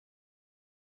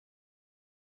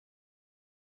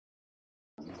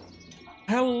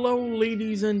Hello,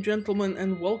 ladies and gentlemen,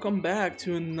 and welcome back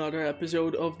to another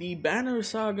episode of the Banner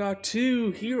Saga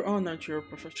 2 here on Your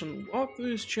Professional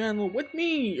Walkthroughs channel with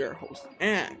me, your host,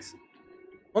 Max.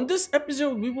 On this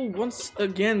episode, we will once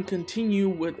again continue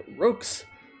with Rook's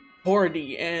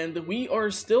party, and we are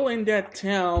still in that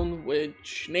town,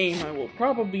 which name I will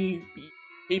probably be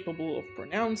capable of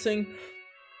pronouncing.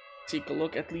 Take a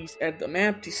look at least at the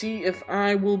map to see if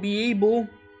I will be able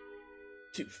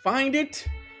to find it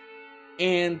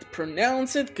and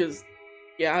pronounce it, because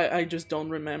yeah, I just don't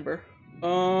remember.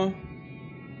 Lund?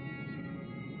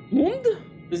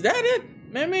 Is that it?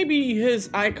 Maybe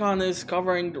his icon is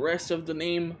covering the rest of the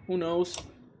name, who knows.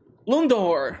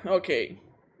 Lundor, okay.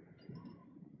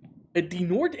 At the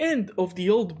north end of the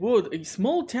old wood, a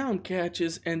small town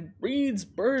catches and breeds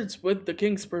birds with the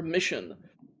king's permission.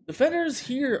 The feathers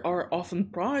here are often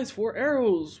prized for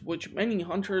arrows, which many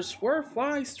hunters swear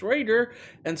fly straighter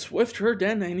and swifter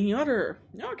than any other.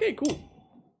 Okay, cool.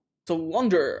 So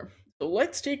Wonder. So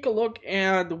let's take a look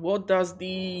at what does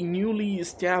the newly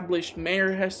established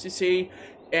mayor has to say,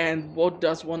 and what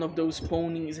does one of those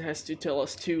ponies has to tell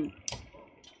us too.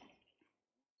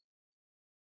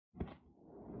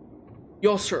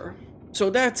 Yo, sir. So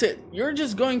that's it. You're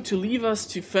just going to leave us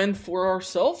to fend for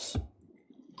ourselves?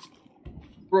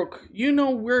 Brooke, you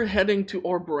know we're heading to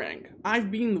Orberang.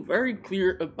 I've been very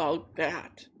clear about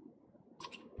that.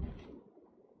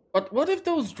 But what if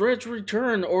those dreads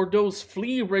return, or those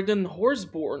flea-ridden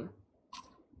horseborn?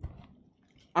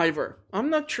 Ivor, I'm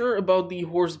not sure about the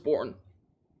horseborn,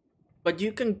 but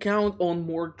you can count on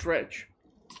more dredge.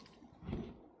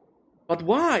 But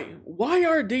why? Why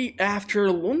are they after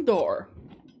Lundar?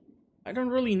 I don't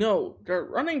really know. They're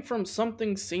running from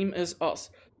something same as us.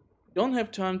 Don't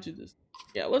have time to this.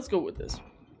 Yeah, let's go with this.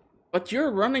 But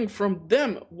you're running from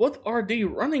them. What are they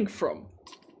running from?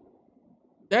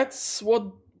 That's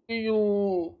what we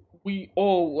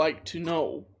all like to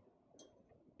know.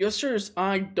 Yoster's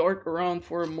eye dart around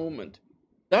for a moment.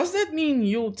 Does that mean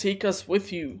you'll take us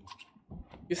with you?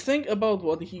 You think about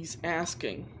what he's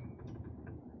asking.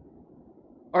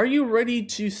 Are you ready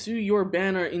to sew your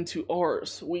banner into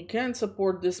ours? We can't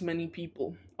support this many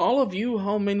people. All of you,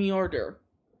 how many are there?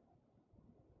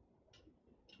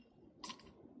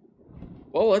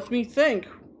 Well, let me think.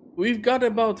 We've got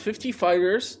about 50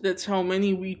 fighters. That's how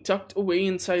many we tucked away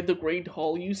inside the great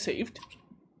hall you saved.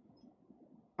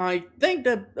 I think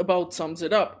that about sums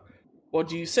it up. What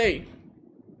do you say?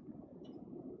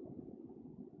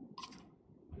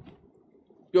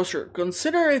 Yosher,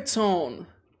 consider its own.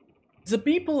 It's the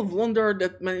people of Lundar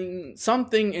that mean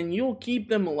something, and you'll keep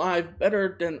them alive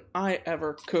better than I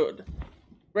ever could.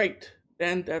 Great,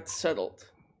 then that's settled.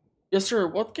 Yes, sir,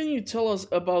 what can you tell us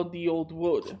about the old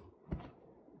wood?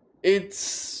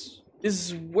 Is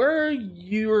where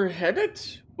you're headed?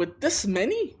 With this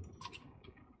many?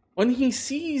 When he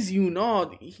sees you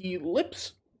nod, he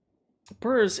lips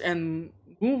purrs and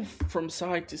move from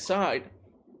side to side.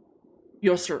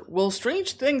 Yes, sir. Well,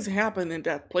 strange things happen in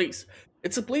that place.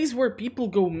 It's a place where people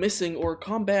go missing or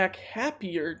come back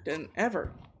happier than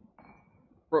ever.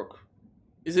 Brooke,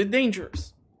 is it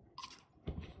dangerous?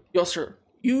 Yes, sir.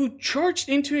 You charged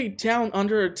into a town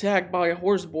under attack by a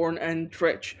horseborn and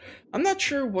dredge. I'm not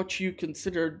sure what you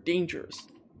consider dangerous.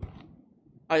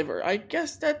 Ivor, I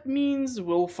guess that means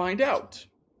we'll find out.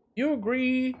 You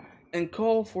agree and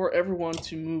call for everyone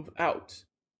to move out.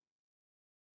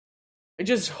 I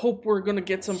just hope we're gonna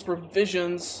get some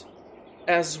provisions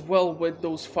as well with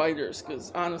those fighters,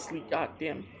 because honestly,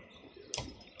 goddamn.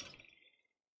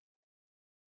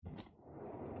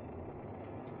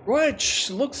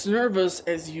 Roach looks nervous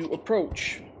as you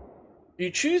approach. You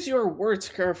choose your words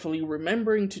carefully,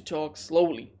 remembering to talk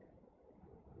slowly.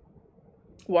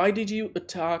 Why did you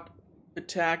attack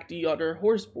the other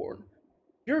horseborn?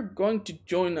 If you're going to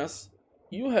join us,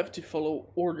 you have to follow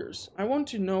orders. I want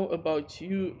to know about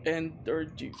you and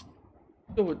Durdew.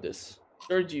 Go with this.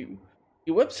 Durdew.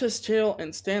 He whips his tail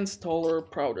and stands taller,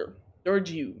 prouder.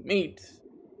 Durdew, mate.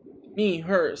 Me,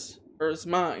 hers. Hers,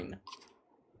 mine.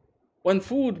 When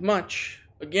food much,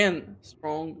 again,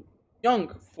 strong,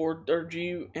 young for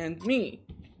Durdew and me.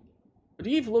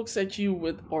 Reeve looks at you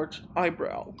with arched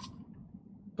eyebrow.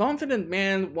 Confident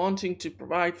man wanting to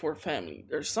provide for family.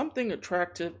 There's something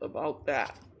attractive about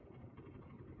that.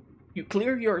 You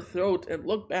clear your throat and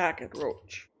look back at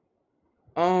Roach.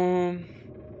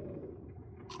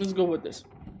 Let's go with this.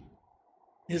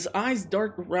 His eyes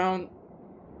dart around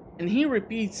and he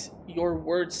repeats your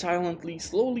words silently,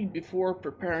 slowly before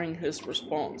preparing his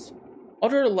response.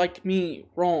 Other like me,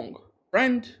 wrong.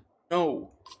 Friend,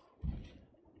 no.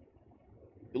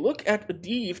 You look at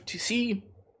Adif to see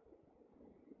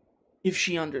if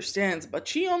she understands, but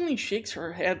she only shakes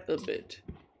her head a bit.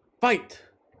 Fight,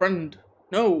 friend,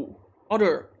 no,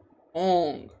 other,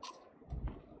 wrong.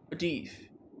 Adif,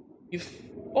 you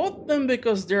fought them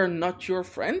because they're not your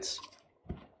friends?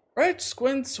 Red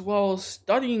squints while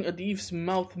studying Adif's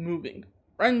mouth moving.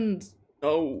 Friends,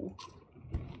 no.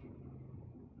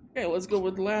 Okay, let's go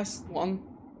with the last one.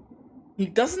 He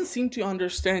doesn't seem to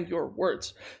understand your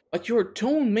words, but your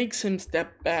tone makes him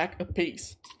step back a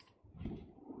pace.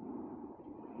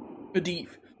 Adif,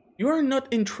 you are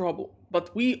not in trouble,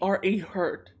 but we are a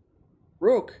herd.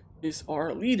 Rook is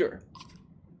our leader.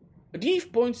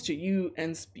 Adif points to you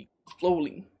and speaks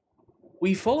slowly.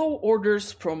 We follow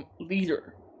orders from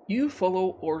leader. You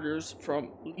follow orders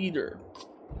from leader.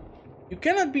 You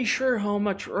cannot be sure how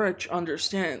much Rich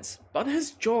understands, but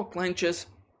his jaw clenches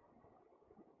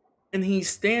and he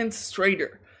stands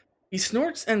straighter. He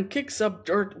snorts and kicks up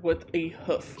dirt with a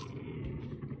hoof.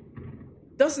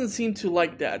 Doesn't seem to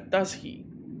like that, does he?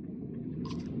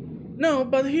 No,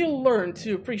 but he'll learn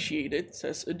to appreciate it,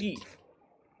 says Adif.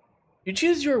 You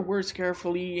choose your words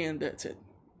carefully and that's it.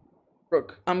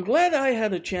 Rook, I'm glad I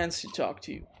had a chance to talk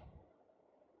to you.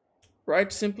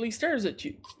 Wright simply stares at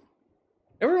you.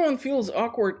 Everyone feels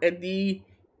awkward at the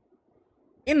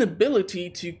inability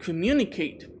to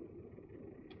communicate.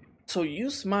 So you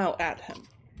smile at him.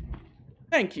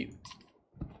 Thank you.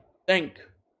 Thank.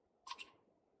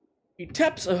 He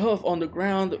taps a hoof on the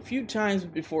ground a few times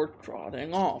before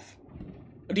trotting off.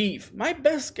 Adif, my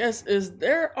best guess is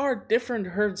there are different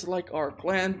herds like our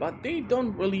clan, but they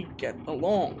don't really get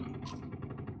along.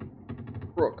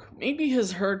 Rook, maybe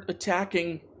his herd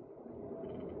attacking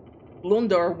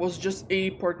Lundar was just a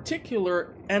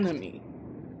particular enemy.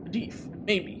 Adif,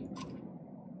 maybe.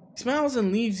 He smiles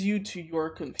and leaves you to your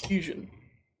confusion.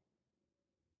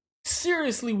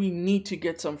 Seriously, we need to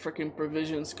get some freaking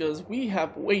provisions because we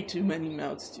have way too many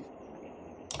mouths to feed.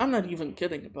 I'm not even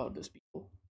kidding about this, people.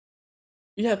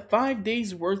 We have 5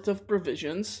 days worth of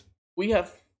provisions. We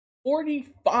have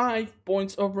 45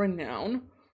 points of renown.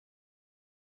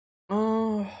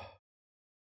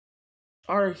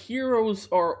 Our heroes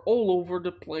are all over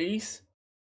the place.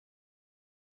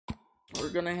 We're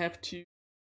gonna have to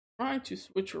try to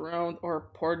switch around our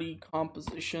party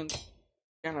composition.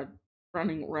 Kind of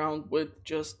running around with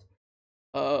just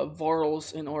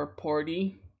Varls in our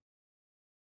party.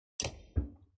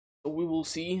 So we will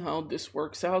see how this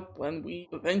works out when we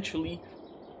eventually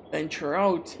venture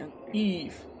out and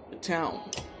leave the town.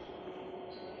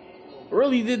 I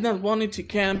really did not want it to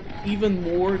camp even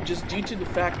more just due to the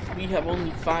fact that we have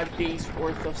only 5 days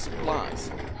worth of supplies.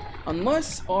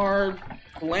 Unless our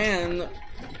clan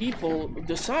people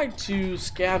decide to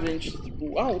scavenge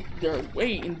throughout their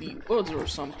way in the woods or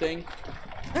something,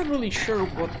 not really sure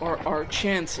what are our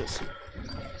chances.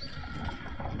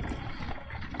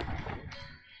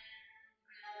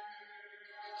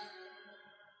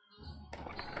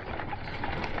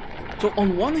 So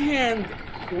on one hand,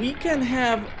 we can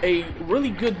have a really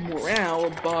good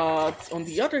morale, but on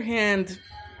the other hand,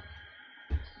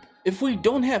 if we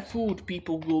don't have food,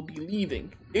 people will be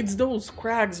leaving. It's those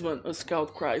cragsmen, a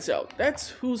scout cries out. That's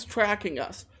who's tracking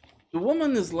us. The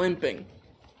woman is limping.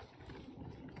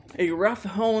 A rough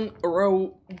hewn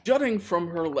arrow jutting from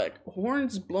her leg.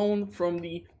 Horns blown from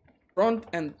the front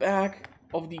and back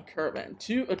of the caravan.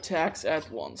 2 attacks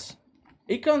at once.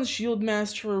 Akon's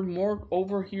shieldmaster Morg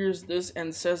overhears this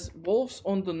and says, wolves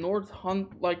on the north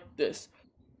hunt like this.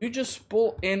 You just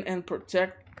pull in and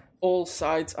protect all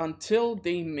sides until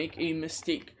they make a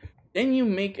mistake. Then you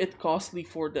make it costly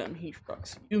for them, he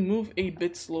shrugs. You move a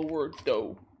bit slower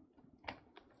though.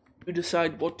 You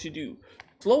decide what to do.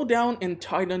 Slow down and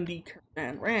tighten the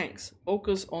caravan ranks.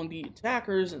 Focus on the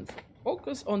attackers and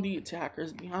focus on the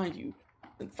attackers behind you.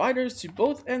 Send fighters to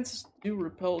both ends to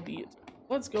repel the attack.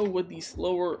 Let's go with the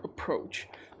slower approach.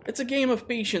 It's a game of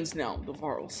patience now, the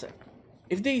Varl said.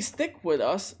 If they stick with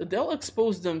us, they'll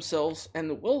expose themselves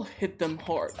and we'll hit them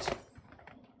hard.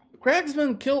 The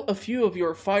cragsmen kill a few of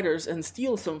your fighters and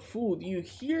steal some food. You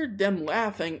hear them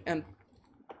laughing and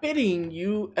pitying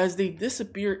you as they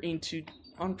disappear into the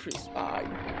countryside.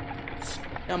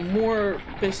 I'm more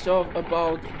pissed off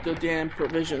about the damn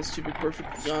provisions, to be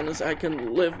perfectly honest. I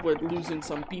can live with losing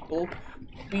some people.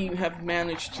 We have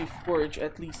managed to forage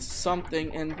at least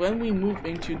something, and when we move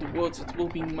into the woods, it will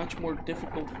be much more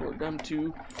difficult for them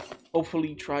to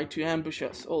hopefully try to ambush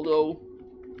us, although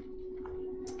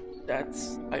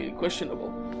that's highly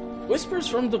questionable. Whispers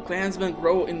from the clansmen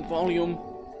grow in volume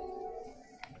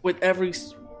with every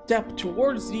step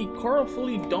towards the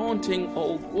colorfully daunting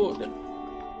old wood.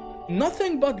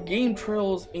 Nothing but game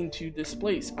trails into this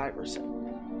place, Ivor said.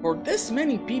 For this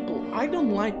many people, I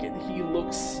don't like it. He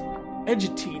looks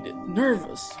agitated,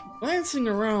 nervous. Glancing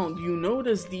around, you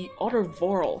notice the other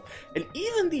Varl, and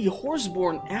even the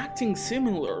Horseborn acting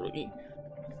similarly.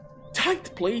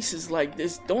 Tight places like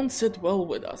this don't sit well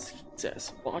with us, he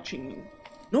says, watching you.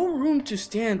 No room to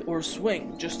stand or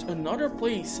swing, just another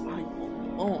place I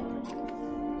don't belong.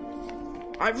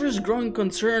 Ivor's growing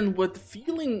concern with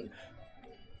feeling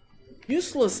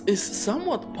useless is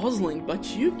somewhat puzzling, but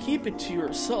you keep it to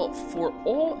yourself. For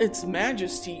all its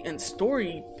majesty and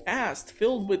story past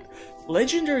filled with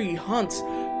legendary hunts,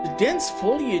 the dense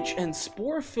foliage and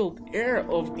spore-filled air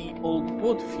of the old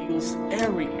wood feels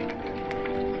airy.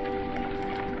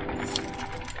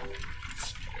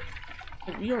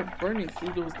 We are burning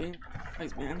through those damn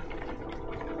guys, man.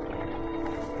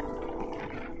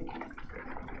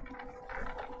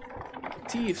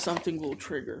 See if something will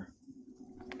trigger.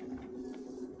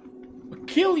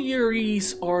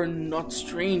 Achilleries are not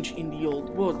strange in the old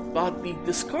wood, but the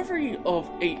discovery of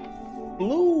a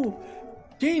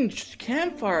blue-tinged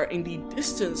campfire in the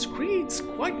distance creates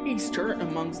quite a stir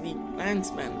amongst the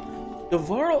clansmen. The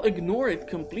Varl ignore it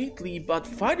completely, but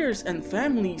fighters and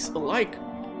families alike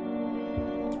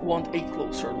want a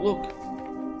closer look.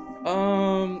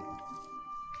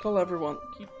 Call everyone.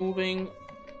 Keep moving.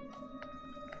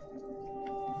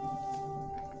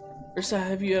 Ursa,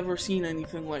 have you ever seen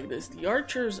anything like this? The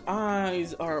archer's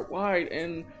eyes are wide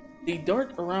and they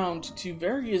dart around to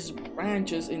various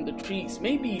branches in the trees.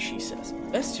 Maybe, she says,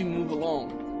 best to move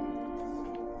along.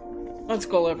 Let's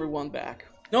call everyone back.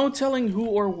 No telling who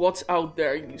or what's out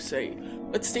there, you say.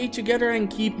 Let's stay together and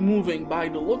keep moving. By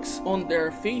the looks on their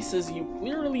faces, you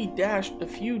clearly dashed a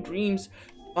few dreams,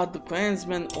 but the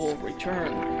clansmen all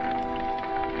return.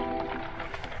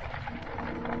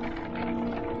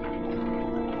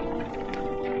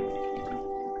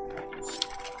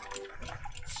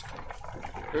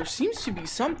 There seems to be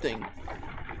something.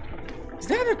 Is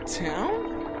that a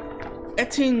town?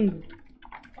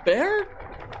 Ettingberg?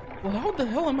 Well, how the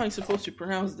hell am I supposed to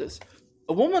pronounce this?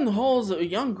 A woman hauls a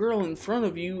young girl in front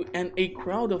of you and a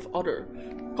crowd of other.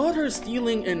 Caught her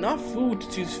stealing enough food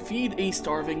to feed a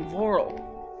starving Varl.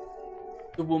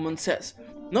 The woman says,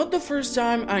 not the first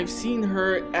time I've seen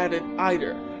her at it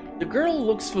either. The girl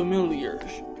looks familiar.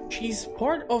 She's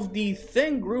part of the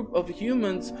thin group of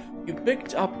humans you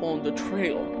picked up on the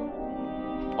trail.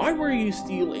 Why were you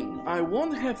stealing? I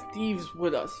won't have thieves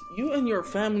with us. You and your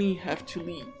family have to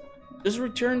leave. Just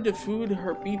return the food,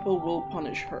 her people will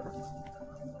punish her.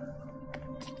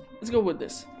 Let's go with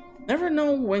this. Never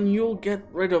know when you'll get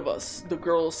rid of us, the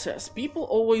girl says. People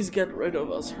always get rid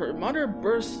of us. Her mother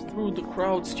bursts through the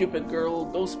crowd. Stupid girl.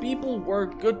 Those people were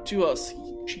good to us,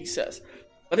 she says.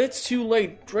 But it's too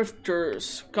late.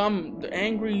 Drifters come. The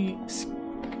angry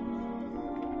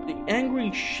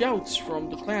shouts from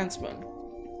the clansmen.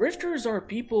 Drifters are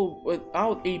people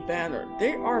without a banner.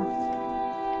 They are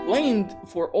blamed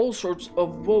for all sorts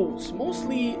of woes,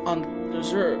 mostly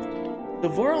undeserved. The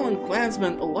Varl and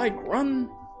clansmen alike run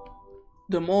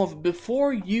them off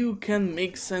before you can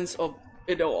make sense of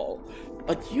it all.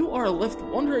 But you are left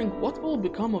wondering what will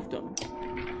become of them.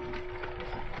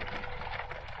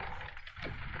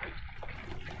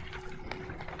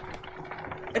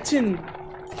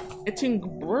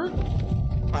 Ettingberg?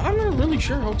 I'm not really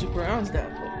sure how to pronounce that,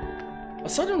 but a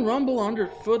sudden rumble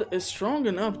underfoot is strong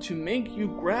enough to make you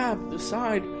grab the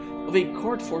side of a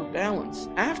cart for balance.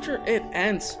 After it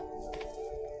ends,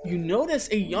 you notice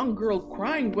a young girl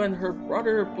crying when her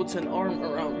brother puts an arm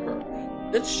around her.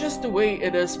 That's just the way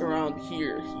it is around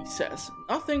here, he says.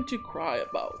 Nothing to cry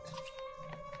about.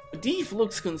 Deef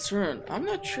looks concerned. I'm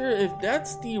not sure if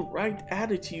that's the right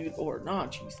attitude or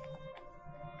not, she says.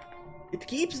 It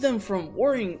keeps them from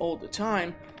worrying all the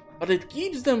time, but it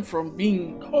keeps them from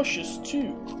being cautious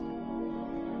too.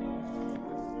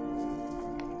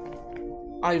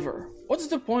 Ivor, what's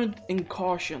the point in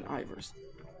caution, Ivors?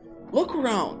 Look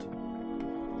around.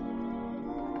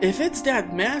 If it's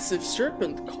that massive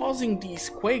serpent causing these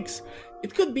quakes,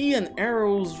 it could be an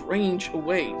arrow's range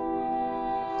away.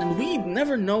 And we'd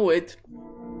never know it.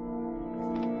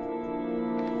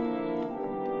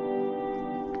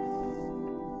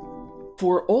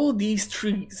 For all these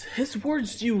trees, his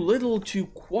words do little to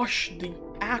quash the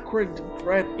acrid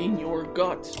dread in your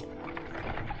gut.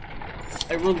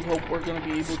 I really hope we're gonna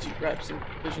be able to grab some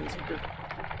visions here.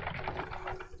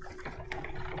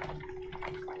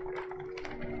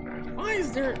 Why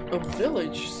is there a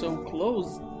village so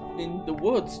close in the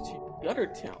woods to the other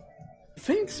town? The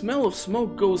faint smell of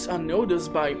smoke goes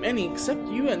unnoticed by many except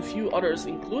you and few others,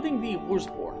 including the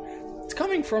Horseborn. It's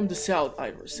coming from the south,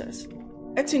 Ivor says.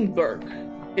 Ettingberg.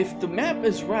 If the map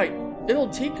is right, it'll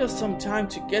take us some time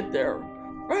to get there.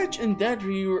 Raj and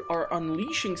Dadriur are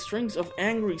unleashing strings of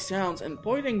angry sounds and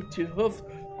pointing to hoof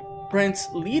prints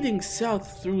leading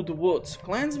south through the woods.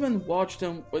 Clansmen watch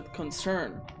them with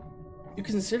concern. You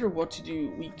consider what to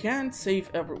do. We can't save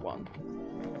everyone.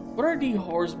 What are the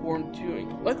Horseborn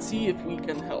doing? Let's see if we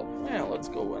can help. Yeah, let's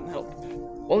go and help.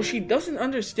 While she doesn't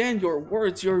understand your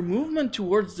words, your movement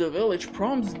towards the village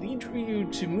prompts Dadriur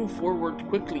to move forward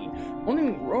quickly.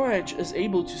 Only Roach is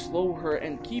able to slow her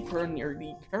and keep her near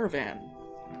the caravan.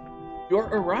 Your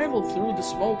arrival through the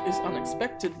smoke is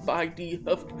unexpected by the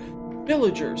hoofed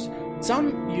villagers.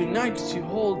 Some unite to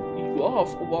hold you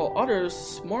off, while others,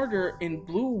 smarter in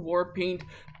blue war paint,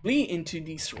 flee into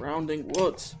the surrounding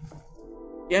woods.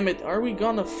 Damn it, are we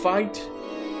gonna fight?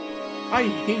 I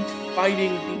hate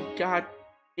fighting the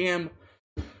goddamn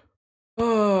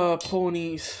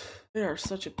ponies. They are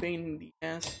such a pain in the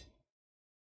ass.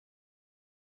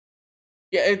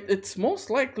 Yeah, it's most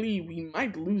likely we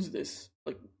might lose this.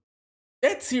 Like,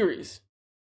 that serious.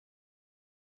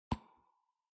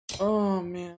 Oh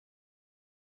man.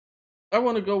 I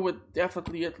want to go with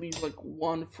definitely at least like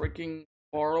one freaking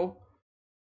Varl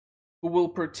who will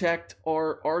protect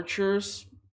our archers.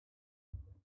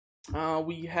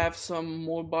 We have some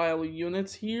mobile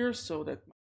units here, so that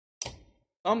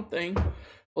something.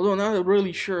 Although not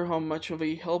really sure how much of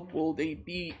a help will they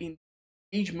be in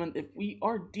engagement if we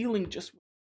are dealing just with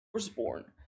Firstborn.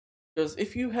 Because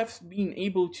if you have been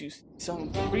able to see some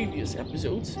of the previous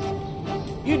episodes,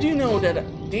 you do know that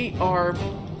they are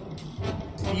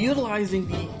utilizing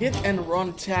the hit and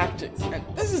run tactics. And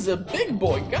this is a big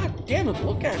boy, god damn it,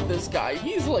 look at this guy.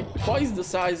 He's like twice the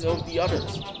size of the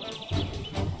others.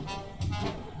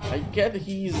 I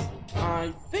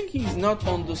think he's not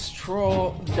on the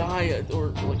straw diet, or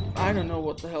like, I don't know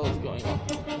what the hell is going on.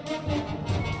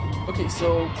 Okay,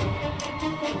 so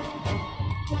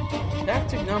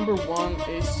tactic number one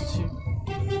is to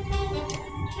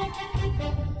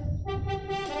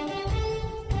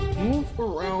move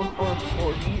around our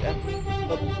party a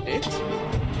bit.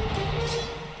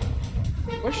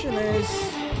 The question is,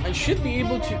 I should be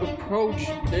able to approach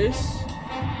this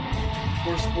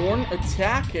Firstborn,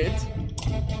 attack it,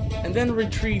 and then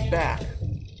retreat back.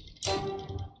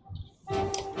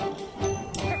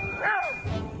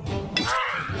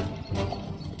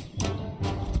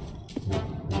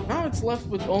 Now it's left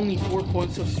with only 4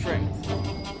 points of strength.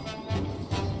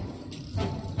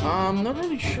 I'm not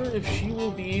really sure if she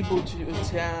will be able to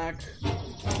attack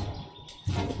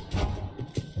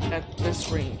at this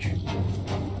range.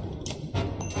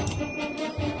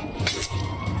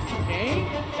 Okay.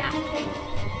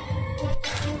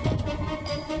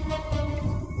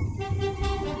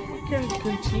 We can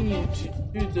continue to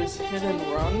do this hit and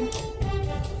run.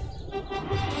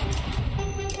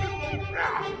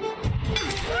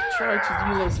 Try to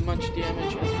deal as much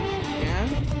damage as we can.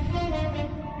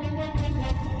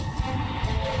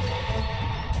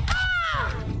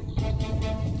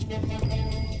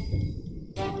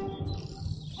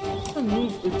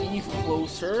 Move Eve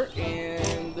closer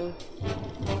and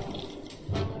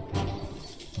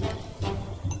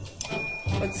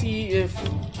let's see if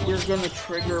we're gonna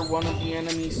trigger one of the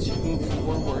enemies to move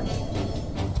forward.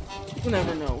 You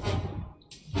never know.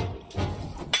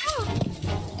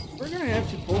 We're gonna have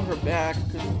to pull her back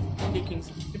because she's taking a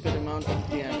stupid amount of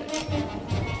damage.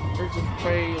 Birds of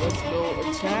prey, let's go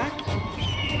attack.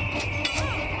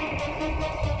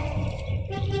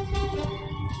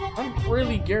 I'm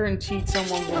really guaranteed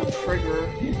someone will trigger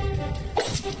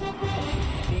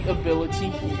the ability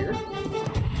here.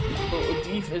 So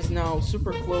Adif is now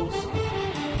super close to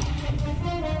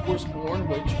Firstborn,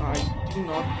 which I do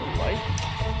not like.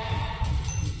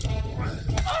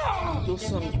 Do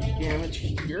some damage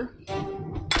here.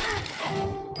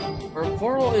 Our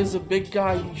Varl is a big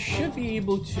guy, he should be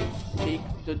able to take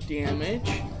the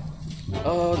damage.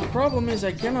 The problem is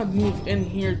I cannot move in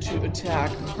here to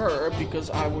attack her because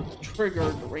I would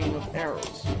trigger the rain of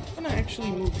arrows. I'm gonna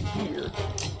actually move here.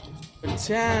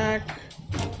 Attack.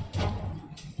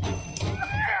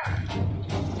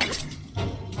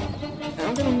 And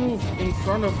I'm gonna move in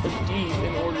front of Adib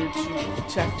in order to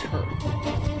protect her.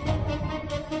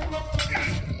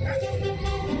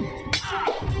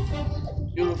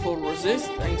 Beautiful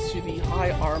resist thanks to the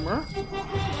high armor.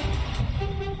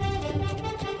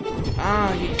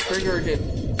 Ah, he triggered it.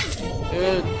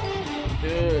 Good.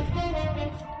 Good.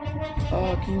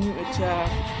 Can you attack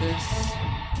this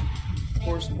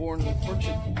Firstborn?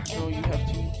 Unfortunately, no, you have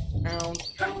to round.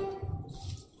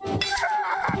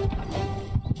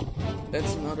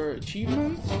 That's another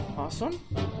achievement. Awesome.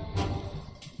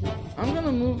 I'm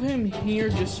gonna move him here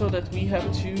just so that we have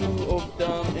two of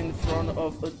them in front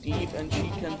of Adib and she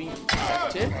can be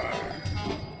protected.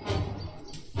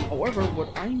 However,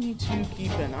 what I need to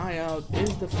keep an eye out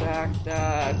is the fact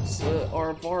that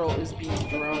our Varl is being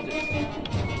surrounded.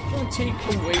 I'm gonna take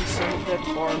away some of that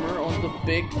armor on the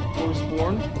big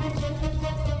Firstborn.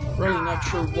 Really not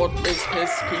sure what is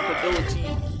his capability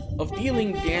of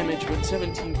dealing damage with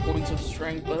 17 points of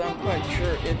strength, but I'm quite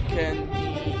sure it can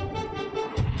be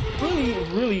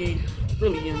really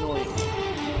annoying.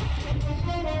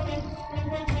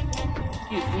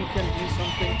 See if we can do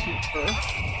something to her.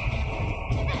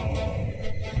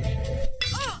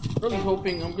 Really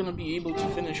hoping I'm gonna be able to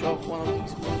finish off one of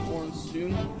these Firstborns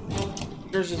soon.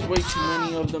 There's just way too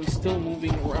many of them still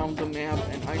moving around the map,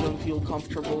 and I don't feel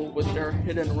comfortable with their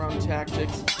hit and run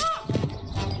tactics.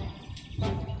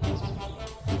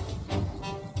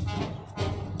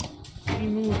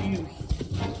 Remove you.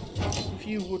 If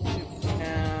you would to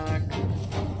attack.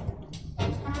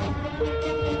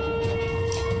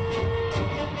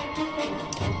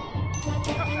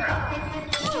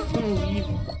 I'm gonna leave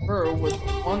her with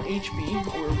 1 HP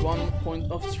or 1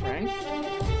 point of strength.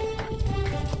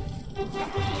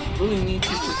 Really need to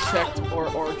protect our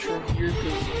archer here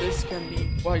because this can be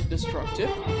quite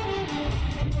destructive.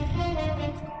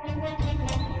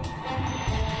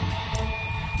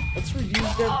 Let's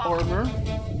reduce that armor.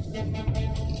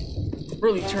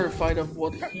 Really terrified of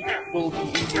what he will be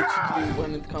able to do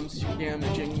when it comes to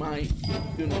damaging my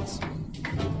units.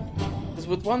 Because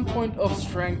with 1 point of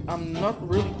strength, I'm not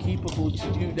really capable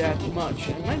to do that much.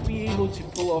 I might be able to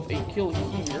pull off a kill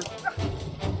here.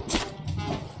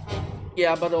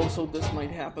 Yeah, but also this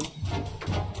might happen.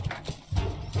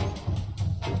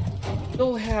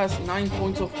 Still has 9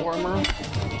 points of armor.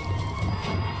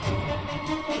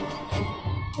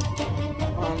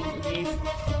 Underneath.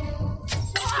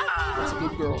 That's a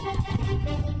good girl.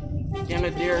 Damn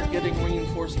it, they're getting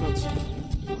reinforcements. A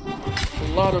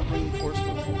lot of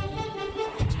reinforcements.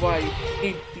 That's why I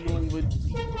hate dealing with the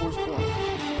Firstborn.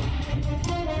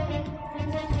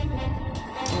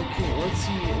 Okay, let's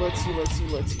see.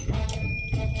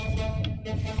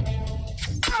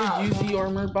 Use the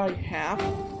armor by half.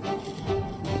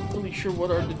 Not really sure what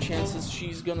are the chances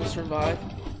she's gonna survive.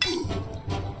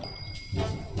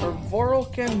 Our Varl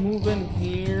can move in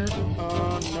here.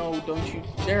 No, don't you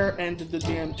dare end the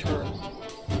damn turn.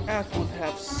 That would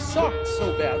have sucked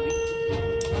so badly.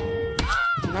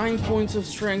 9 points of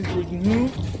strength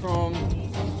removed from the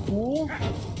pool.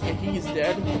 Yeah, he is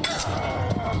dead.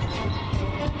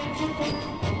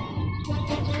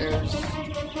 There's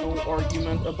no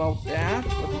argument about that,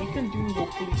 but we can do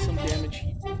hopefully some damage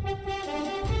here.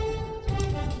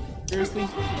 Seriously?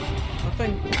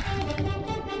 Nothing?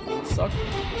 Suck.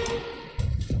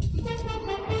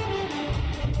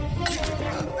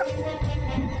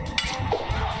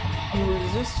 He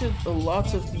resisted a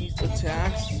lot of these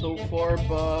attacks so far,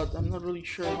 but I'm not really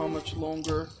sure how much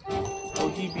longer will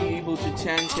he be able to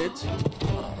tank it.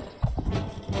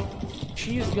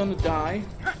 She is gonna die.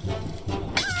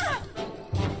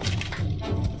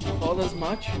 Not as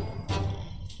much.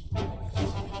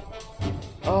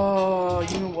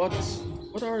 You know what?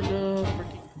 What are the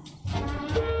freaking...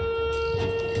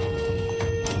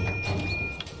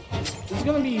 It's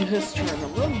gonna be his turn.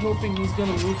 I'm really hoping he's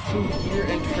gonna move through here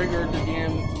and trigger the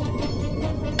damn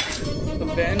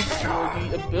event or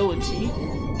the ability,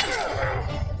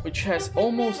 which has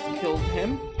almost killed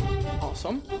him.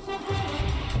 Awesome. Let's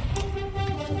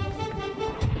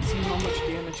see how much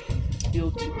damage can deal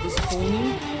to this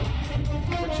pony.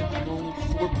 Unfortunately, only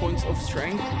 4 points of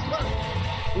strength.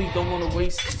 We don't want to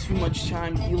waste too much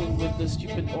time dealing with the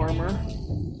stupid armor.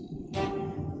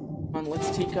 Come on, let's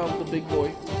take out the big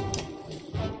boy.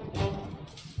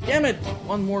 Damn it!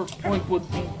 1 more point would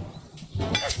be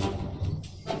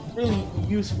really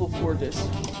useful for this.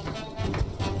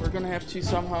 We're gonna have to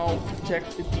somehow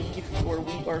protect the thief or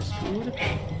we are screwed.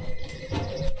 I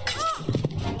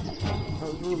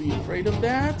was really afraid of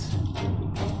that.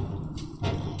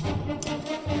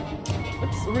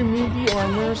 Let's remove the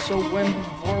armor so when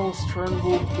Varl's turn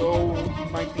will go, he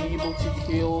might be able to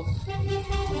kill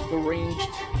the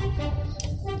ranged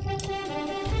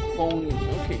pony.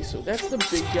 Okay, so that's the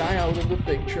big guy out of the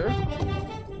picture.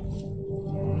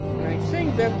 And I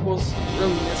think that was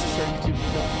really necessary to be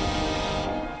done.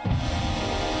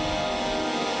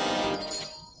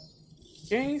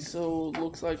 Okay, so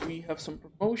looks like we have some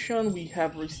promotion. We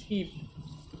have received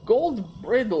Gold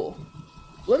Bridle.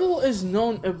 Little is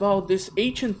known about this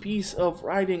ancient piece of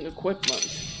riding equipment.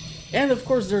 And of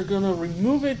course they're gonna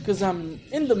remove it because I'm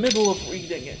in the middle of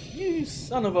reading it. You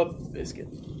son of a biscuit.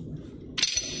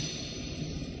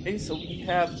 Okay, so we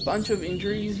have a bunch of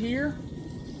injuries here.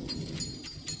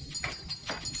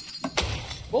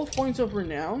 12 points of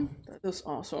renown. That is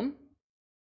awesome.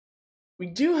 We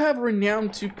do have renown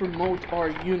to promote our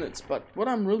units, but what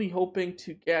I'm really hoping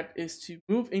to get is to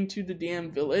move into the damn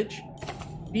village,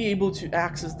 be able to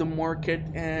access the market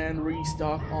and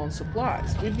restock on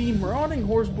supplies. With the marauding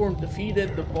horseborn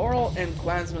defeated, the Varl and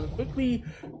clansmen quickly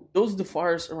dose the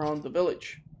fires around the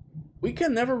village. We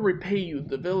can never repay you,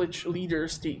 the village leader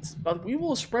states, but we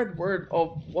will spread word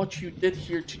of what you did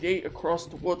here today across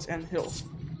the woods and hills.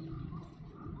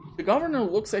 The governor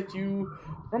looks at you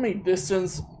from a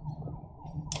distance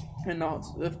and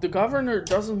nods. If the governor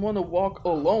doesn't want to walk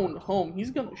alone home,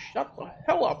 he's gonna shut the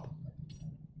hell up.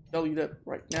 I'll tell you that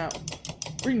right now.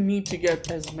 We need to get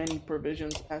as many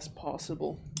provisions as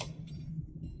possible.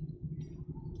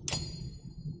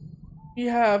 We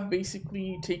have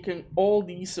basically taken all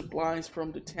these supplies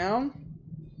from the town.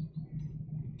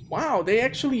 Wow, they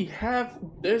actually have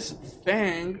this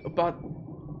thing, but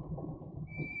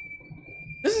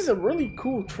this is a really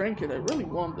cool trinket. I really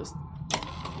want this.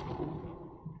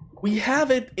 We have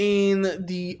it in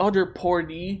the other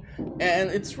party,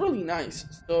 and it's really nice,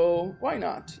 so why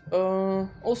not?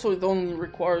 Also, it only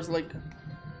requires like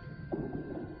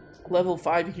level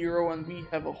 5 hero, and we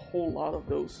have a whole lot of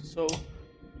those, so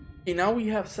okay, now we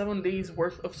have 7 days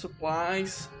worth of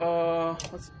supplies.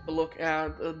 Let's take a look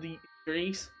at the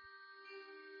injuries.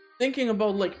 Thinking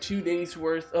about like 2 days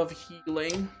worth of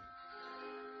healing.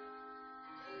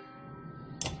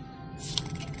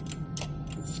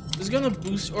 This is gonna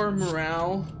boost our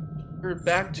morale. We're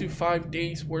back to 5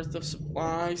 days worth of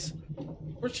supplies.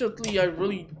 Fortunately, I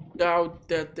really doubt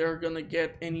that they're gonna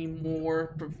get any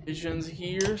more provisions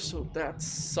here, so that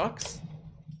sucks.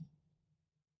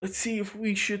 Let's see if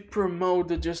we should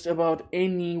promote just about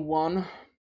anyone.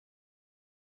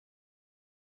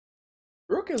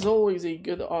 Rook is always a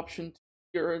good option to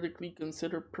theoretically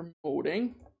consider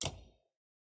promoting.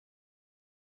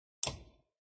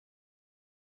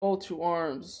 Call to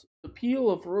arms. The peal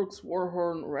of Rook's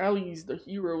warhorn rallies the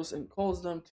heroes and calls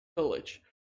them to pillage.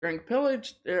 During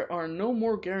pillage, there are no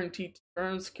more guaranteed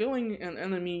turns. Killing an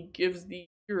enemy gives the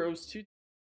heroes 2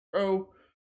 throw.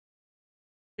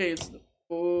 Okay, it's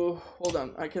oh, hold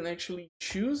on. I can actually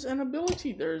choose an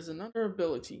ability. There's another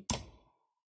ability.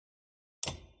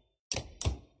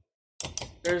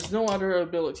 There's no other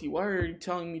ability. Why are you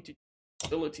telling me to choose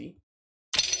ability?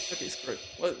 Okay, screw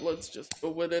it. Let's just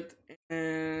go with it.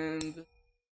 And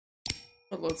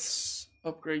let's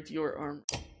upgrade your armor.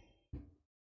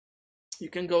 You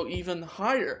can go even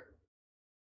higher.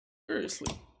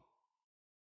 Seriously.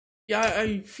 Yeah,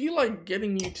 I feel like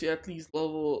getting you to at least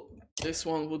level this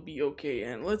one would be okay.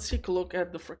 And let's take a look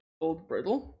at the freaking gold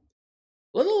bridle.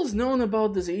 Little is known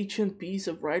about this ancient piece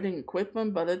of riding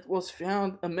equipment, but it was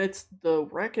found amidst the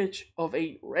wreckage of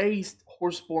a raised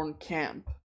horseborn camp.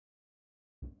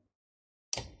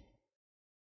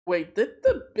 Wait, did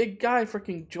the big guy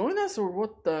freaking join us, or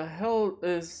what the hell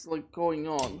is like going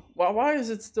on? Why is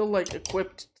it still like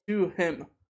equipped to him?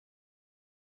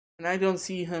 And I don't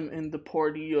see him in the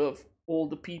party of all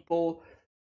the people,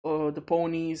 the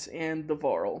ponies, and the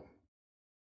Varl.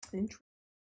 Interesting.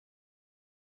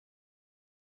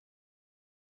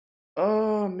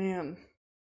 Oh man.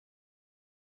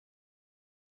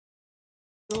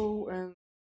 Go and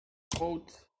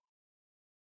quote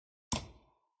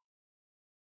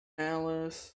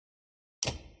Alice.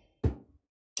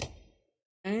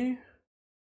 Okay.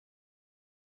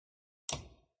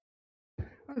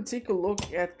 I'm gonna take a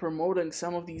look at promoting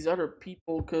some of these other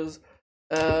people, because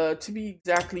to be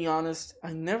exactly honest,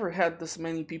 I never had this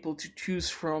many people to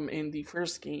choose from in the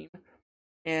first game.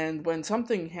 And when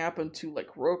something happened to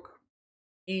like Rook,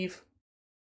 Eve,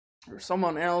 or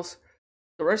someone else,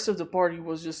 the rest of the party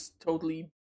was just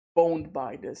totally boned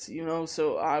by this, you know,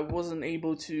 so I wasn't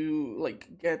able to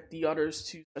like get the others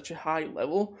to such a high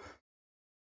level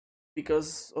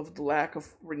because of the lack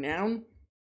of renown.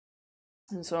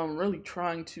 And so I'm really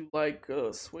trying to like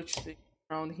switch things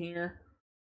around here.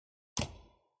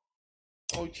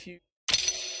 Promote you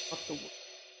up the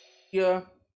yeah,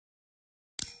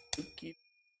 to keep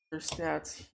your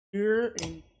stats here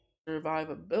and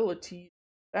survivability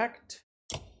effect.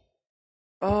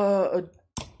 A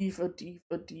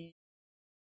deep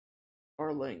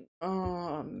darling.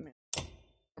 Man.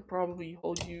 I'll probably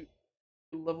hold you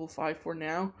to level 5 for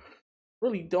now.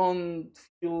 Really don't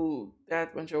feel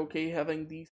that much okay having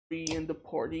these 3 in the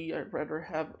party. I'd rather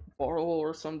have Varl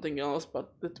or something else,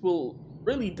 but it will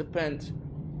really depend.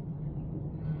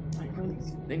 I really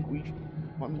think we should do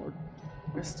one more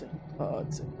resting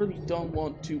pods. I really don't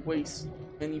want to waste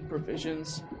any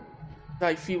provisions.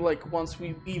 I feel like once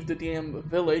we leave the damn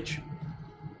village,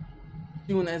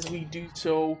 soon as we do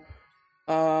so,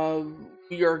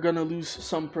 we are gonna lose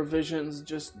some provisions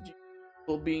just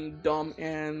people being dumb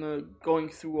and going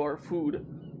through our food.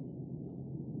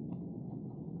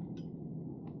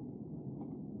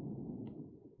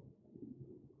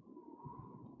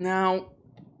 Now,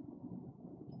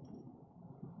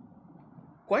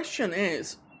 question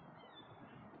is,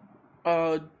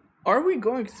 are we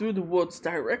going through the woods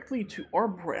directly to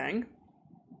Arbrang?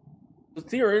 So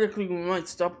theoretically, we might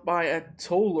stop by at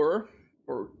Toller,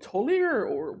 or Tolier,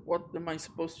 or what am I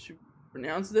supposed to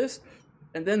pronounce this?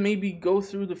 And then maybe go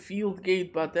through the field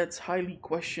gate, but that's highly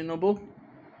questionable.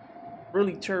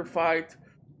 Really terrified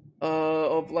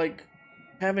of like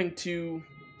having to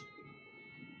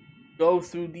go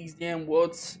through these damn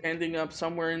woods, ending up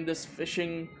somewhere in this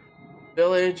fishing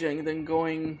village, and then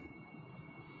going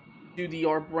to the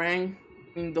Arbrang.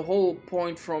 I mean, the whole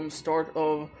point from start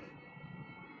of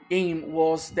game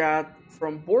was that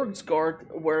from Borgsgard,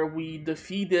 where we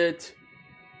defeated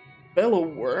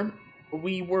Bellower,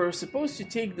 we were supposed to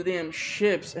take the damn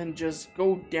ships and just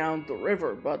go down the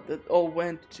river, but it all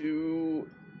went to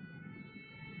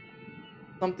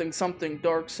something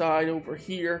dark side over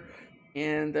here,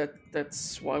 and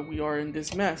that's why we are in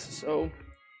this mess. So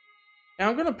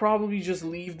I'm gonna probably just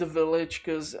leave the village,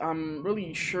 because I'm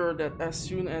really sure that as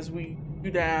soon as we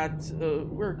do that,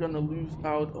 we're gonna lose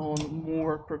out on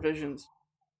more provisions.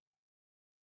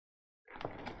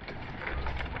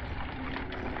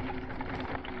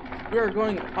 We are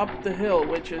going up the hill,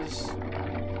 which is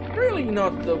really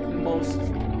not the most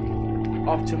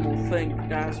optimal thing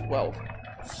as well.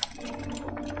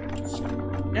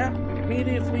 Yeah,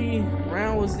 immediately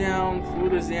morale is down,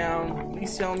 food is down.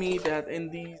 Please tell me that in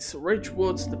these rich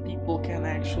woods the people can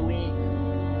actually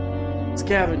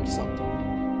scavenge something.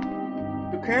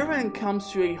 The caravan comes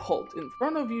to a halt. In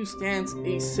front of you stands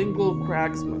a single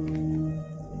cragsman.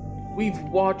 We've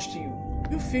watched you.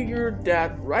 You figured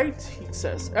that, right? He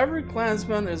says. Every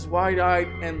clansman is wide-eyed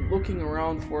and looking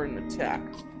around for an attack.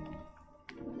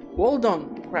 Well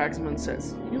done, the cragsman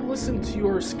says. You listen to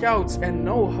your scouts and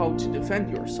know how to defend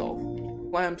yourself.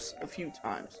 Clamps a few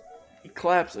times. He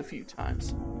claps a few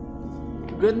times.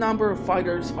 A good number of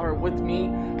fighters are with me.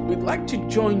 We'd like to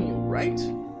join you, right?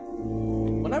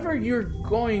 Whenever you're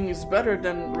going is better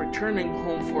than returning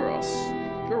home for us.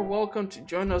 You're welcome to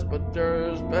join us, but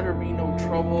there's better be no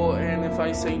trouble, and if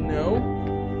I say no,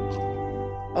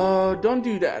 don't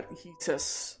do that, he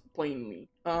says plainly.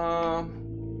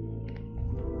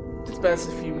 It's best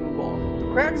if you move on. The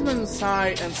cragsman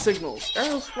sigh and signals.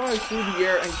 Arrows fly through the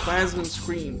air and clansmen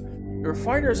scream. Your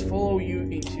fighters follow you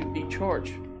into a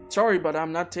charge. Sorry, but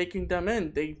I'm not taking them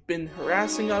in. They've been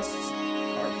harassing us,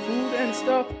 our food and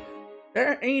stuff.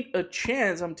 There ain't a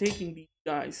chance I'm taking these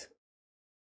guys.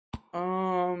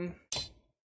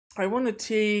 I want to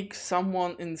take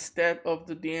someone instead of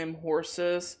the damn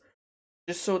horses,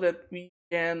 just so that we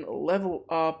can level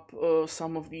up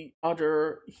some of the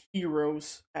other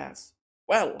heroes as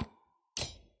well. So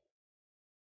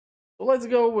let's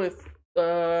go with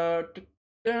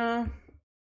yeah,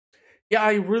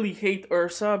 I really hate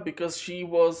Ursa because she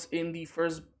was in the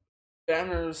first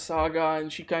Banner Saga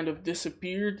and she kind of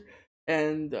disappeared,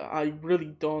 and I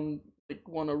really don't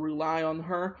want to rely on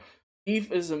her.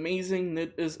 Eve is amazing,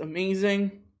 Nid is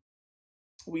amazing.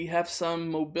 We have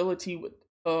some mobility with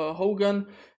Hogan,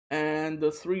 and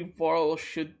the three Varl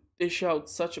should dish out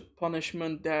such a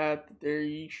punishment that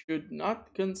they should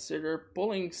not consider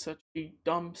pulling such a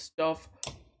dumb stuff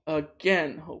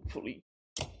again, hopefully.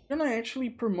 I'm gonna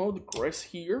actually promote Gris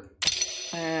here,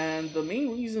 and the main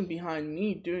reason behind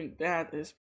me doing that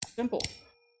is simple.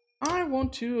 I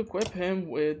want to equip him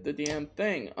with the damn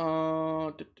thing.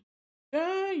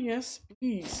 Yes,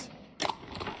 please.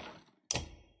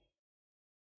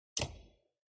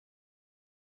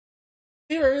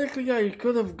 Theoretically, I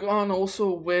could have gone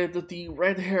also with the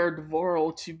red-haired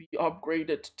Varl to be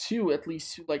upgraded to at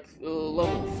least to like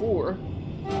level 4.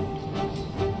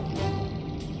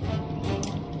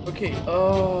 Okay,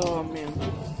 oh man.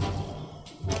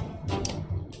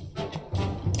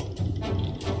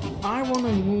 I want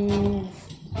to move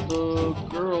the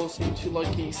girls into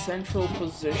like a central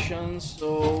position,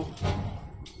 so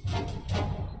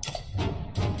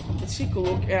let's take a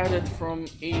look at it from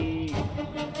a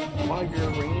wider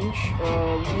range.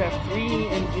 We have 3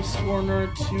 in this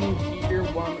corner, 2 here,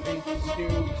 1 and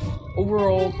 2.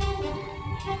 Overall,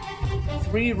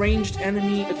 3 ranged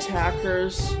enemy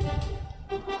attackers.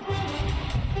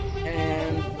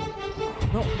 And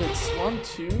no, that's 1,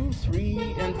 2,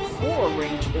 3, and 4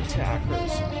 ranged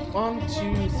attackers. 1,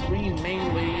 2, 3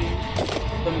 melee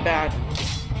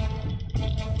combatants.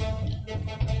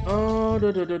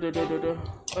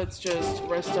 Let's just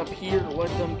rest up here, let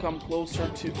them come closer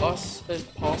to us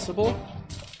if possible.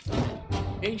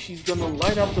 Okay, she's gonna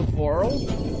light up the Varl.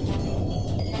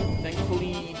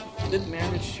 Thankfully, he did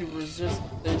manage to resist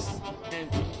this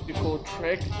magical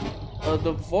trick.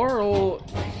 The Varl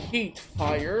hate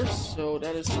fire, so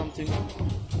that is something to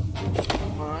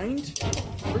mind.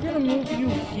 We're gonna move you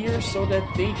here so that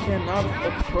they cannot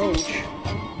approach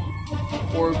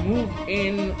or move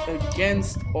in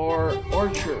against our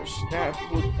archers. That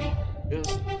would be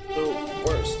just the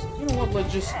worst. You know what,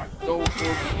 let's just go for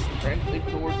the strength,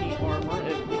 ignore the armor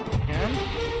if we can.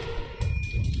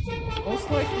 Most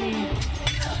likely,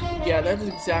 yeah, that's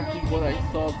exactly what I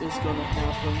thought is gonna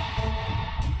happen.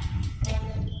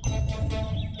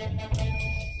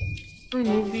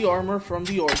 Remove the armor from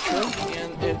the archer,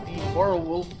 and if the Varl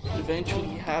will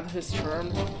eventually have his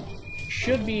turn,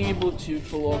 should be able to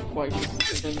pull off quite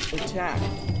an attack.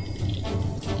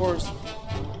 Of course,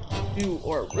 you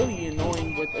are really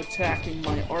annoying with attacking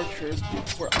my archers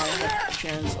before I have a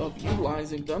chance of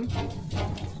utilizing them.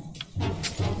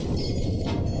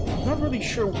 Not really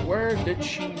sure where did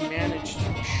she manage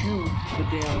to shoot the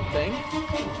damn thing.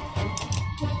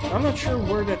 I'm not sure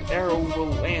where that arrow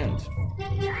will land.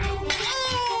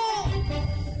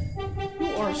 You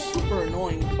are super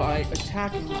annoying by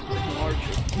attacking the freaking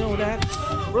archer. You know that?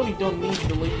 Really don't need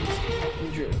the ladies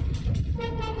injured.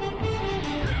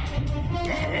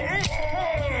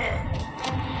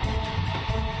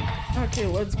 Okay,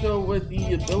 let's go with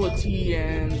the ability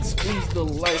and squeeze the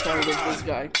life out of this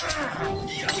guy.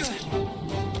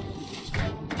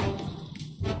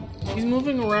 He's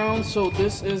moving around, so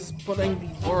this is putting the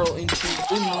Varl into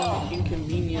really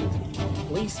inconvenient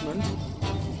placement.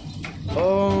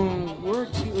 Where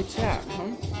to attack,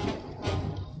 huh?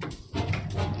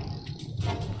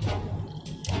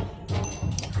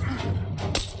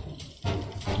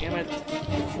 Damn it.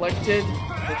 Deflected.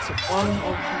 That's one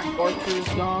of the archers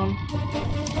gone.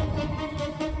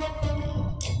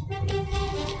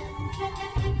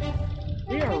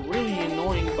 They are really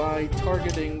annoying by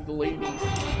targeting the ladies.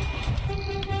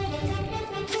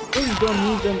 Really don't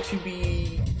need them to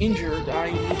be injured.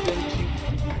 I need them to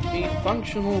be a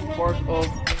functional part of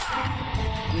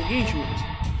engagement.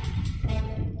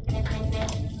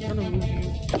 I'm gonna move you.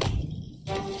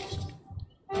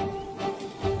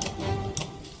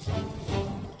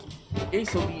 Okay,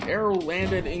 so the arrow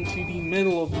landed into the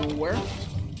middle of nowhere.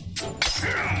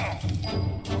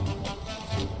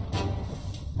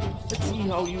 Let's see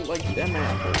how you like them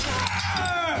apples.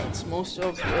 It's most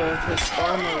of his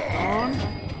armor gone.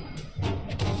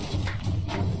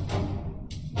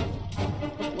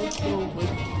 But let's go with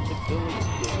the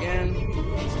ability again.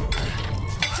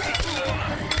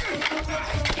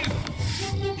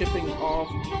 Chipping off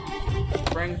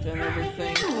strength and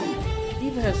everything.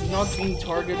 Eve has not been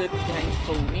targeted,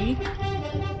 thankfully.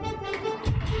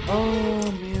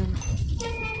 Oh man.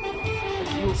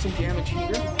 Let's deal some damage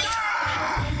here.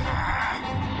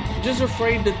 Just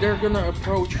afraid that they're gonna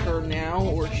approach her now,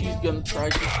 or she's gonna try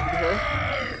to shoot her.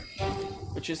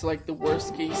 Which is like the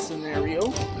worst case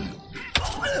scenario.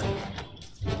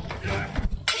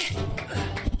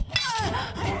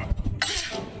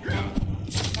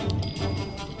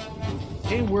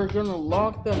 Okay, we're gonna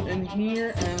lock them in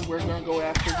here and we're gonna go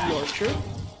after the archer.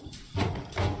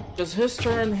 Because his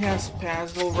turn has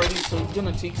passed already, so it's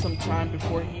gonna take some time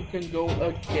before he can go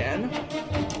again.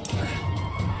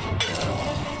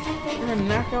 We're gonna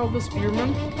knock out the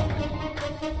spearman.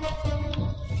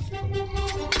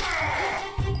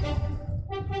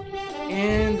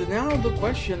 And now the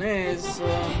question is,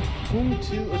 whom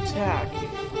to attack?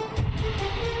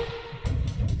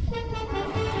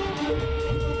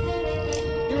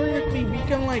 Theoretically, we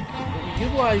can like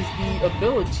utilize the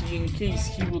ability in case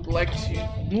he would like to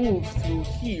move through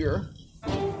here.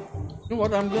 You know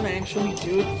what, I'm gonna actually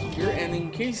do it here, and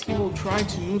in case he will try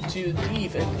to move to the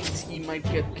thief, at least he might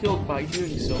get killed by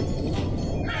doing so.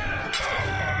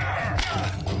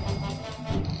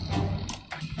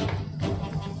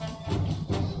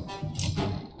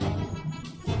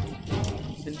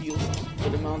 Then deals a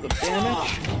good amount of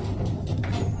damage.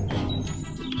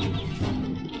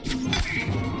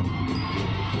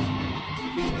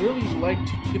 They really like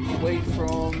to chip away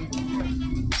from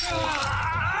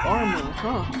armor,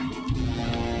 huh?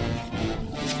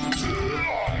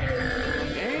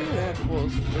 Okay, that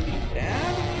was pretty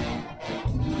bad.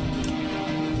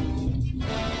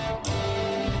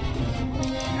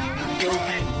 Kill the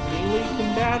melee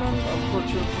combatant.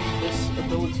 Unfortunately, this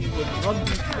ability would not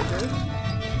be triggered.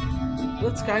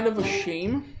 That's kind of a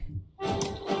shame.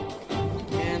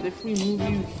 And if we move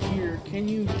you here, can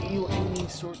you deal any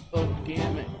sort of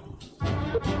damage?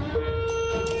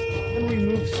 And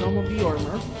remove some of the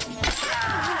armor.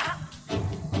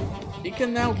 He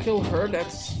can now kill her,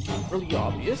 that's really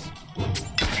obvious.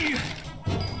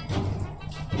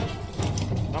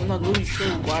 I'm not really sure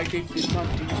why they did not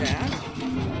do that.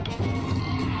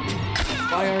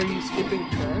 Why are you skipping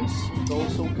turns? It's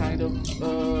also kind of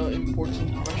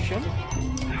important question.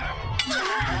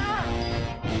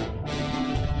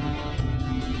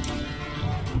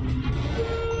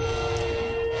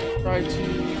 Try to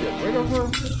get rid of her.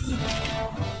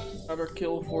 Another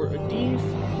kill for a thief.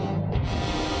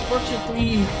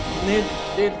 Fortunately, Nid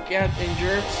did get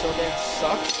injured, so that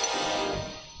sucks.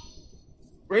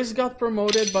 Grace got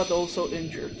promoted, but also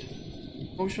injured.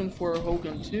 Motion for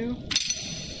Hogan too.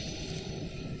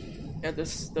 Yeah,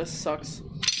 this sucks.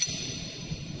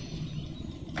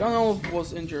 Donald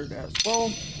was injured as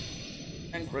well,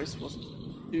 and Grace was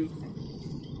too.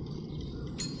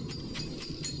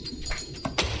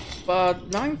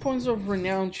 But 9 points of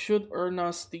renown should earn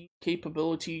us the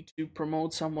capability to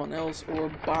promote someone else or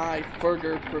buy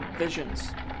further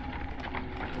provisions.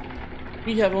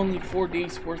 We have only 4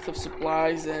 days worth of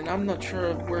supplies, and I'm not sure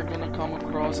if we're gonna come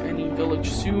across any village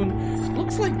soon.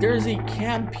 Looks like there's a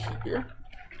camp here.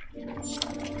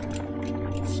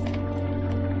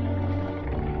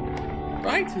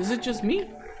 Right? Is it just me?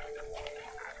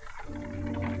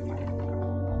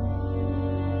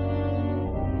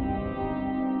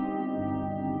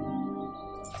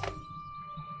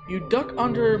 You duck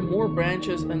under more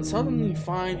branches and suddenly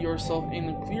find yourself in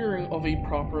a clearing of a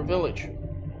proper village.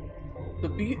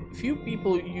 The few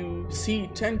people you see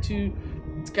tend to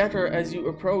scatter as you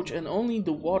approach, and only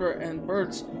the water and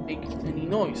birds make any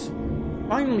noise.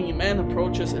 Finally, a man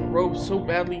approaches in robes so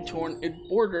badly torn it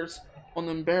borders on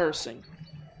embarrassing.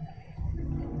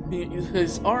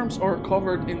 His arms are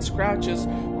covered in scratches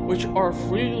which are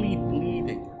freely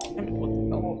bleeding. Damn it, what the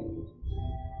hell?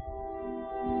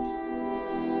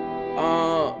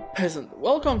 Peasant.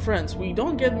 Welcome, friends. We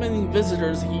don't get many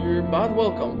visitors here, but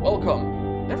welcome,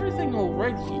 welcome. Everything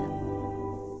alright here?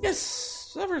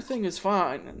 Yes, everything is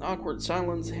fine. An awkward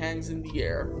silence hangs in the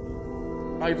air.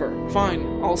 Ivor,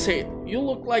 fine, I'll say it. You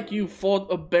look like you fought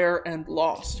a bear and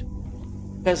lost.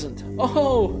 Peasant.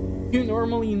 Oh, you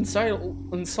normally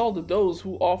insult those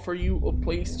who offer you a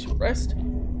place to rest?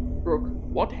 Rook,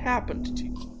 what happened to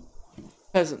you?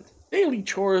 Peasant. Daily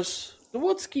chores. The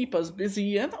woods keep us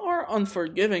busy and are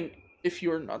unforgiving if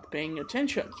you're not paying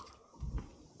attention.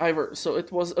 Ivor, so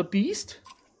it was a beast?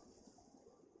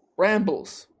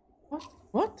 Rambles.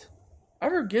 What?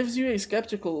 Ivor gives you a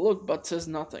skeptical look but says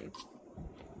nothing.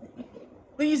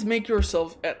 Please make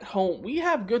yourself at home. We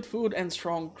have good food and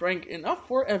strong drink, enough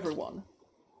for everyone.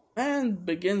 Man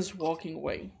begins walking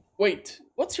away. Wait,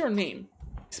 what's your name?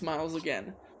 He smiles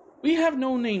again. We have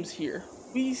no names here.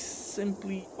 We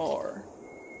simply are.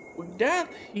 With that,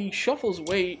 he shuffles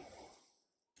away.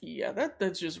 Yeah,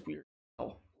 that's just weird.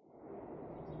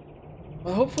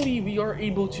 But hopefully we are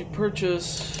able to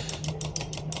purchase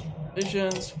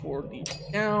visions for the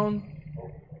town.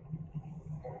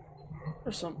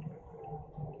 Or something.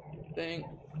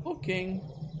 Looking.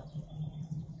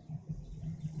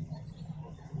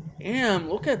 Damn,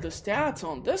 look at the stats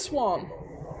on this one.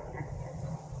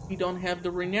 We don't have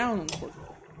the renown, unfortunately.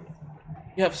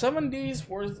 We have 7 days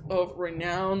worth of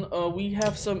renown. We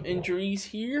have some injuries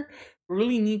here. We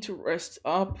really need to rest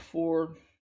up for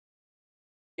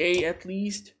a day at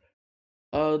least.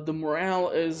 The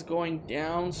morale is going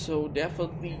down, so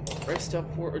definitely rest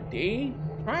up for a day.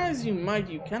 Try as you might,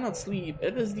 you cannot sleep.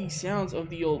 It is the sounds of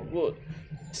the old wood.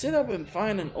 Sit up and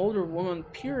find an older woman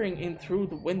peering in through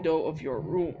the window of your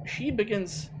room. She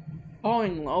begins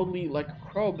cawing loudly like a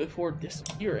crow before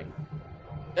disappearing.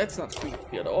 That's not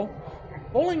creepy at all.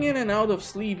 Falling in and out of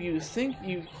sleep, you think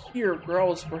you hear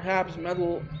growls, perhaps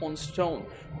metal on stone.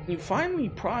 When you finally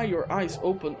pry your eyes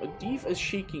open, a thief is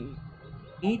shaking.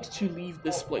 Need to leave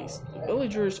this place. The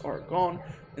villagers are gone,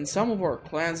 and some of our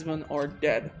clansmen are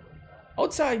dead.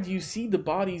 Outside, you see the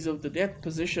bodies of the dead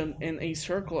positioned in a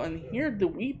circle and hear the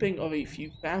weeping of a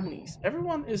few families.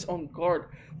 Everyone is on guard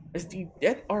as the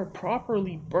dead are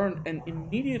properly burned and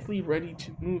immediately ready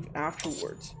to move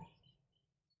afterwards.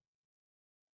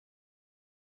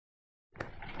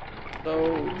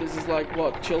 So, this is like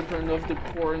what, Children of the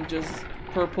Corn, just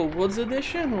Purple Woods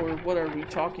edition, or what are we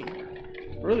talking?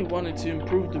 I really wanted to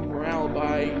improve the morale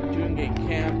by doing a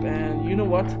camp, and you know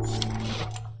what?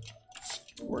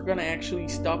 We're gonna actually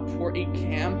stop for a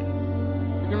camp.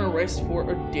 We're gonna rest for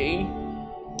a day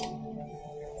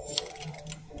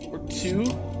or two.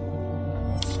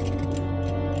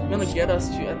 It's gonna get us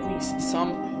to at least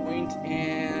some point,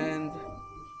 and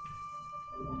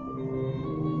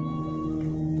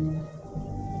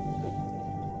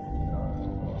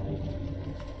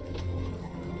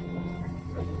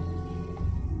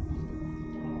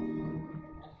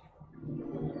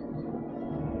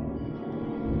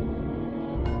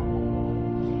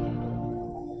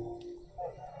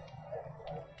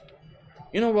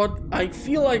You know what? I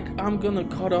feel like I'm gonna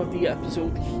cut off the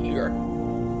episode here.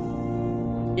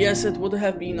 Yes, it would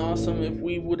have been awesome if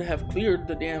we would have cleared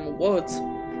the damn woods.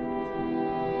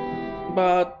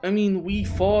 But, I mean, we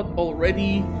fought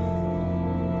already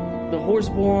the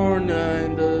Horseborn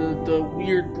and the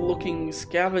weird-looking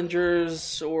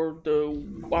scavengers, or the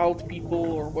wild people,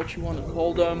 or what you want to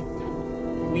call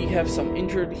them. We have some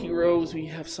injured heroes, we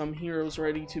have some heroes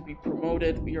ready to be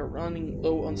promoted, we are running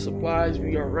low on supplies,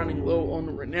 we are running low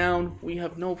on renown, we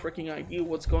have no freaking idea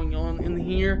what's going on in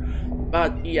here.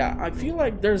 But yeah, I feel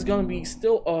like there's gonna be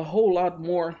still a whole lot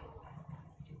more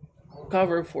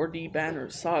cover for the Banner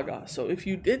Saga. So if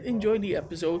you did enjoy the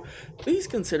episode, please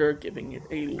consider giving it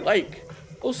a like.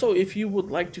 Also, if you would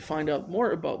like to find out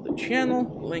more about the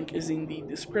channel, link is in the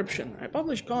description. I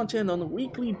publish content on a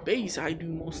weekly basis. I do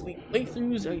mostly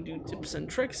playthroughs, I do tips and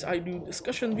tricks, I do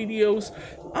discussion videos.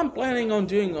 I'm planning on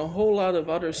doing a whole lot of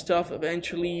other stuff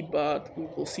eventually, but we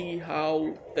will see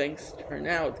how things turn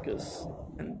out, because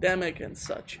pandemic and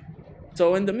such.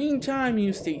 So in the meantime,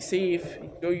 you stay safe,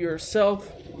 enjoy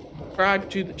yourself, subscribe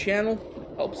to the channel,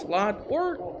 it helps a lot,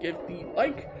 or give the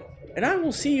like, and I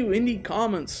will see you in the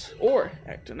comments or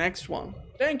at the next one.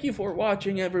 Thank you for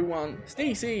watching, everyone.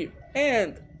 Stay safe,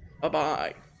 and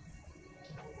bye-bye.